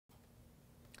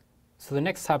So the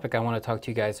next topic I want to talk to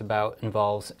you guys about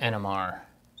involves NMR,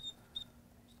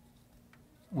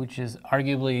 which is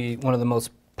arguably one of the most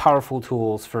powerful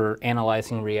tools for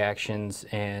analyzing reactions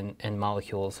and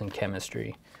molecules in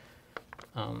chemistry.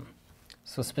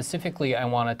 So specifically, I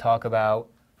want to talk about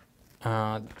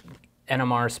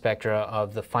NMR spectra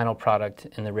of the final product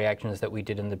and the reactions that we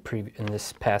did in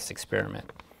this past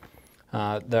experiment.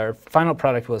 The final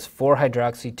product was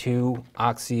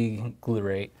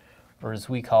 4-hydroxy-2-oxyglutarate, or as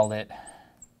we called it,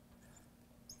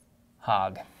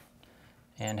 HOG,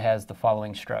 and has the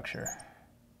following structure.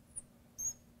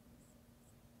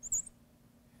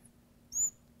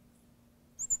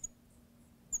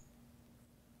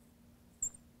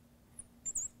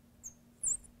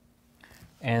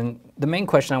 And the main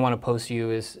question I want to pose to you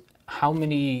is how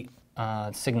many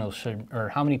signals or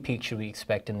how many peaks should we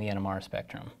expect in the NMR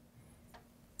spectrum?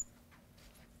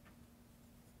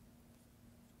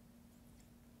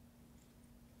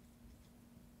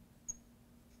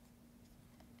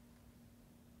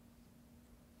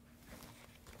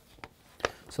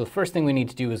 So the first thing we need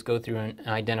to do is go through and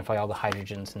identify all the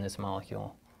hydrogens in this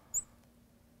molecule.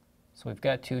 So we've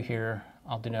got two here.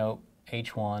 I'll denote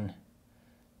H1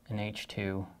 and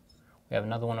H2. We have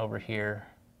another one over here,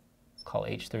 call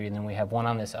H3, and then we have one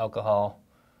on this alcohol,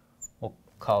 we'll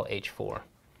call H4.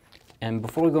 And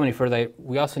before we go any further,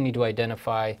 we also need to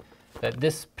identify that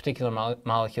this particular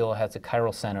molecule has a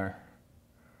chiral center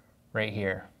right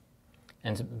here.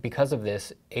 And because of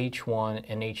this, H1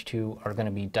 and H2 are going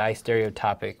to be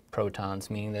distereotopic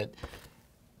protons, meaning that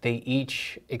they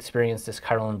each experience this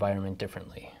chiral environment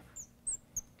differently.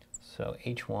 So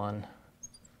H1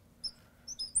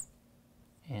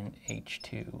 and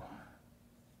H2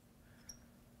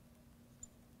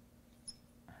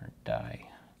 are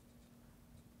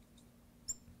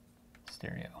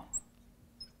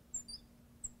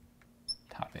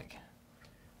distereotopic.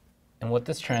 And what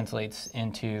this translates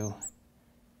into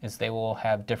is they will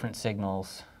have different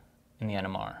signals in the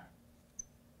NMR.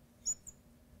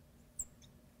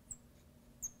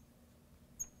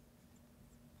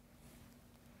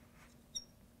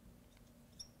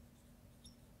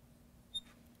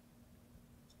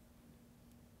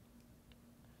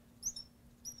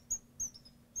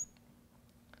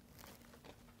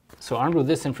 So armed with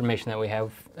this information that we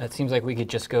have, it seems like we could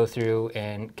just go through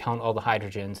and count all the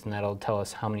hydrogens, and that'll tell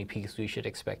us how many peaks we should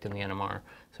expect in the NMR.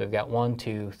 So we've got 1,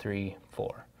 2, 3,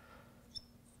 4.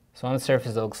 So on the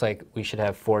surface, it looks like we should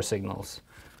have 4 signals.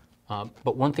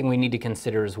 But one thing we need to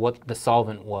consider is what the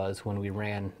solvent was when we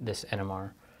ran this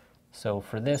NMR. So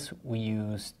for this, we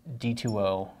used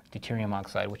D2O, deuterium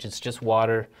oxide, which is just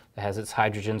water that has its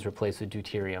hydrogens replaced with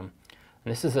deuterium.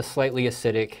 And this is a slightly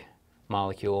acidic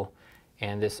molecule.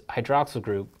 And this hydroxyl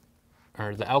group,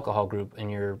 or the alcohol group in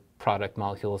your product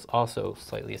molecule, is also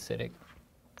slightly acidic.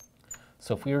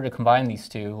 So if we were to combine these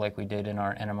two, like we did in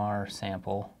our NMR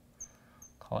sample,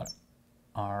 call it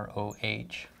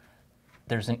ROH,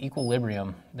 there's an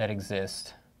equilibrium that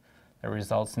exists that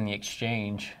results in the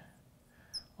exchange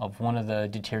of one of the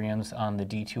deuteriums on the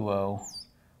D2O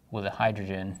with a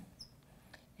hydrogen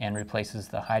and replaces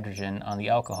the hydrogen on the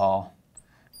alcohol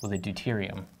with a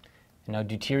deuterium. Now,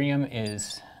 deuterium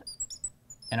is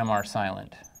NMR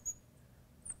silent.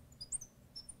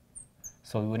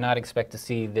 So we would not expect to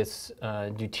see this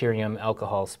deuterium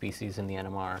alcohol species in the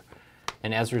NMR.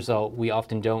 And as a result, we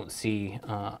often don't see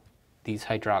these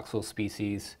hydroxyl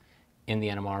species in the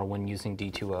NMR when using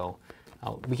D2O.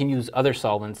 We can use other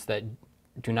solvents that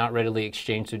do not readily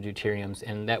exchange the deuteriums,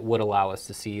 and that would allow us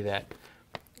to see that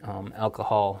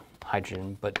alcohol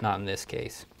hydrogen, but not in this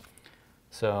case.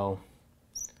 So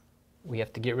we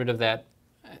have to get rid of the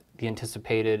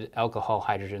anticipated alcohol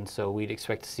hydrogen, so we'd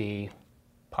expect to see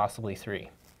possibly 3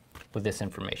 with this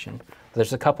information. But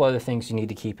there's a couple other things you need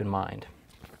to keep in mind.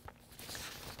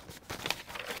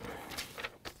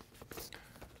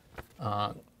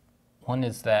 One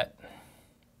is that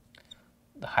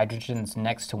the hydrogens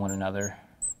next to one another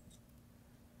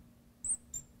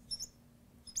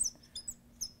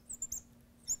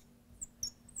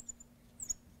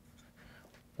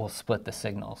will split the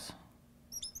signals.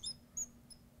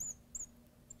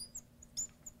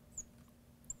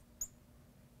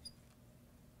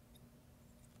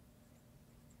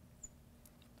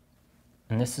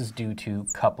 And this is due to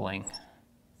coupling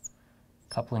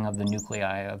of the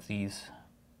nuclei of these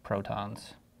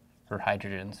protons or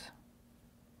hydrogens.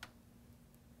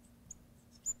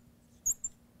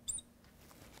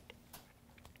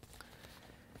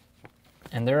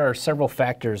 And there are several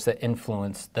factors that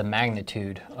influence the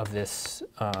magnitude of this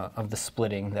of the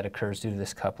splitting that occurs due to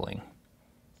this coupling.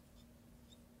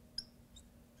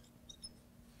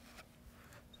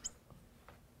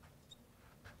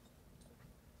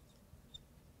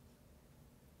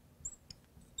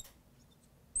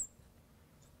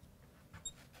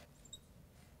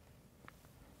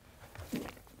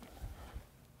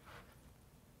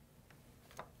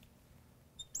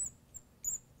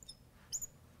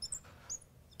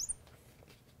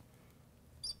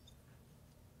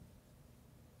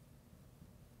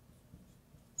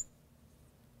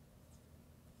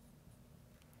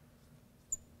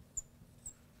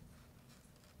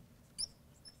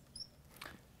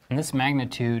 And this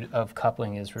magnitude of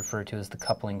coupling is referred to as the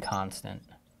coupling constant.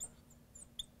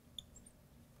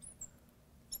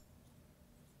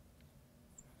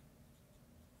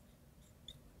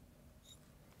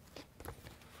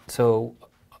 So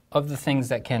of the things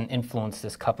that can influence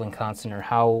this coupling constant, or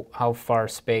how far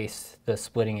spaced the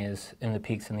splitting is in the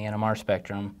peaks in the NMR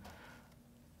spectrum,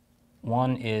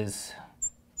 one is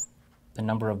the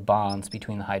number of bonds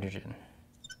between the hydrogen.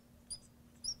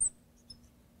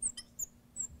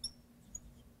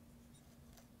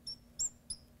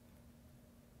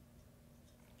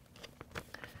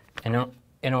 And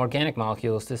in organic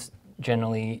molecules, this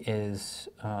generally is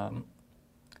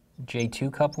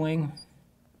J2 coupling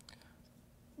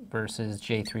versus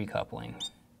J3 coupling.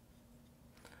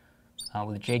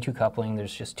 With J2 coupling,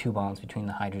 there's just 2 bonds between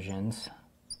the hydrogens.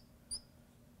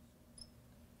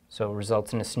 So it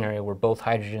results in a scenario where both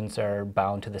hydrogens are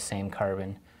bound to the same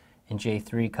carbon. In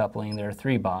J3 coupling, there are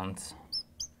 3 bonds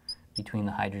between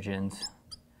the hydrogens.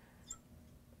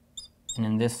 And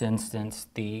in this instance,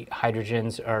 the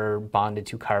hydrogens are bonded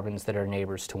to carbons that are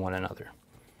neighbors to one another.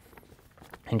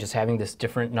 And just having this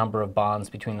different number of bonds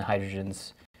between the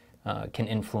hydrogens can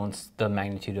influence the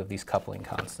magnitude of these coupling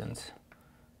constants.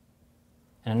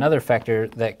 And another factor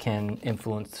that can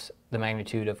influence the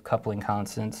magnitude of coupling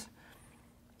constants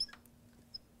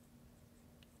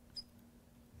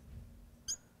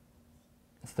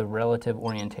is the relative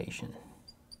orientation.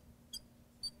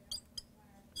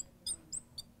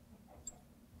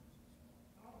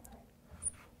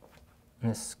 And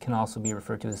this can also be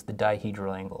referred to as the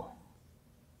dihedral angle.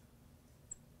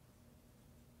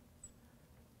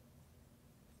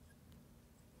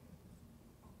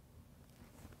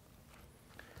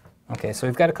 Okay, so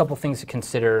we've got a couple things to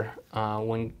consider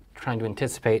when trying to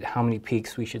anticipate how many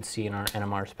peaks we should see in our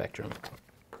NMR spectrum.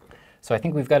 So I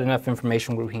think we've got enough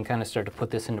information where we can kind of start to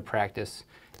put this into practice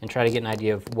and try to get an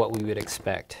idea of what we would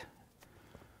expect.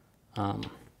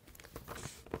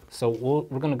 So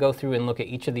we're going to go through and look at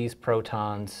each of these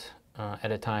protons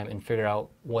at a time and figure out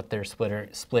what their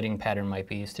splitting pattern might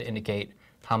be to indicate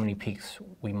how many peaks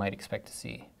we might expect to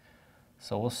see.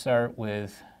 So we'll start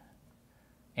with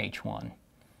H1.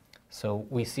 So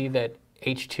we see that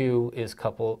H2 is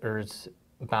coupled or is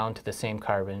bound to the same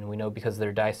carbon. We know because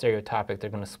they're distereotopic, they're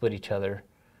going to split each other,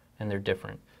 and they're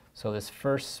different. So this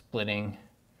first splitting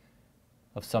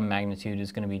of some magnitude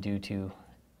is going to be due to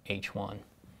H1.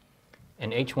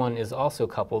 And H1 is also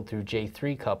coupled through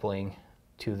J3 coupling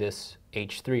to this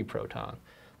H3 proton.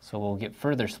 So we'll get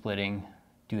further splitting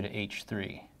due to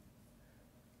H3.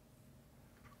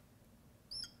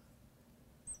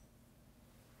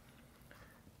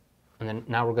 And then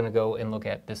now we're going to go and look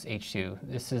at this H2.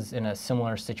 This is in a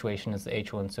similar situation as the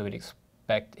H1, so we'd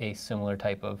expect a similar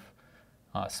type of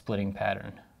splitting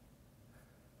pattern.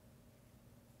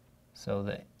 So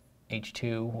the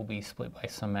H2 will be split by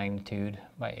some magnitude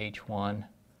by H1,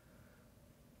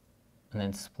 and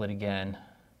then split again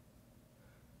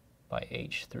by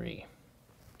H3.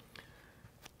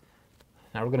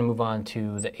 Now we're going to move on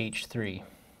to the H3.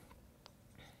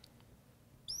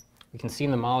 We can see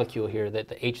in the molecule here that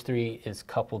the H3 is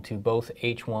coupled to both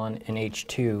H1 and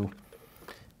H2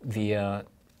 via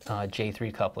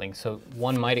J3 coupling. So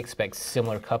one might expect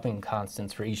similar coupling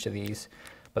constants for each of these,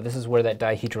 but this is where that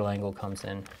dihedral angle comes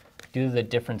in. Due to the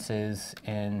differences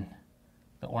in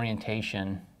the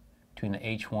orientation between the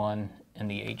H1 and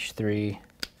the H3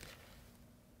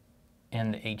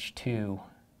 and the H2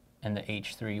 and the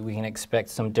H3, we can expect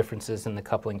some differences in the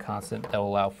coupling constant that will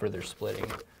allow further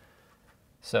splitting.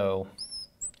 So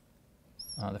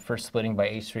the first splitting by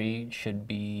H3 should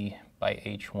be by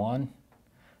H1,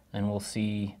 and we'll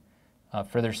see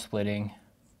further splitting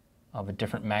of a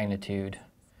different magnitude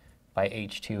by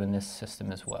H2 in this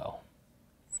system as well.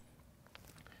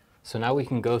 So now we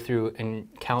can go through and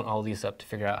count all these up to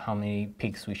figure out how many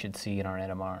peaks we should see in our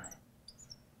NMR.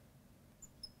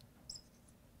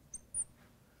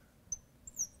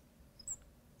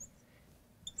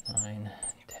 Nine,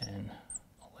 10,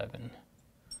 11,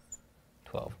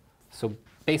 12. So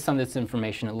based on this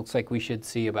information, it looks like we should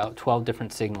see about 12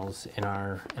 different signals in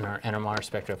our NMR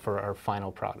spectra for our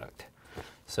final product.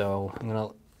 So I'm going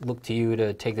to look to you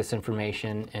to take this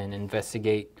information and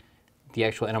investigate the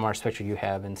actual NMR spectra you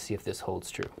have and see if this holds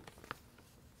true.